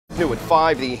New at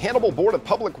 5, the Hannibal Board of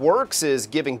Public Works is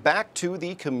giving back to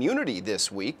the community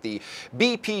this week. The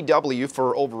BPW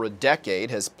for over a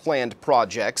decade has planned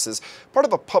projects as part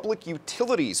of a Public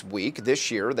Utilities Week.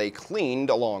 This year they cleaned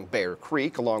along Bear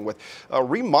Creek along with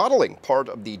remodeling part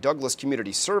of the Douglas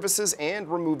Community Services and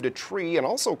removed a tree and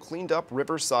also cleaned up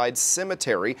Riverside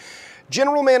Cemetery.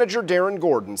 General Manager Darren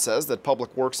Gordon says that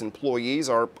Public Works employees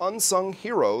are unsung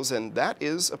heroes and that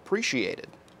is appreciated.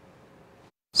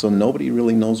 So nobody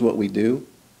really knows what we do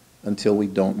until we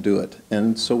don't do it.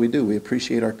 And so we do. We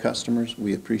appreciate our customers.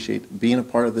 We appreciate being a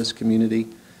part of this community,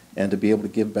 and to be able to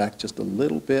give back just a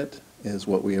little bit is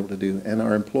what we're able to do. And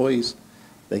our employees,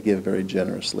 they give very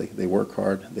generously. They work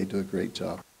hard. They do a great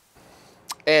job.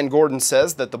 And Gordon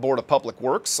says that the Board of Public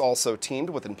Works also teamed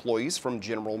with employees from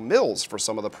General Mills for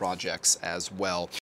some of the projects as well.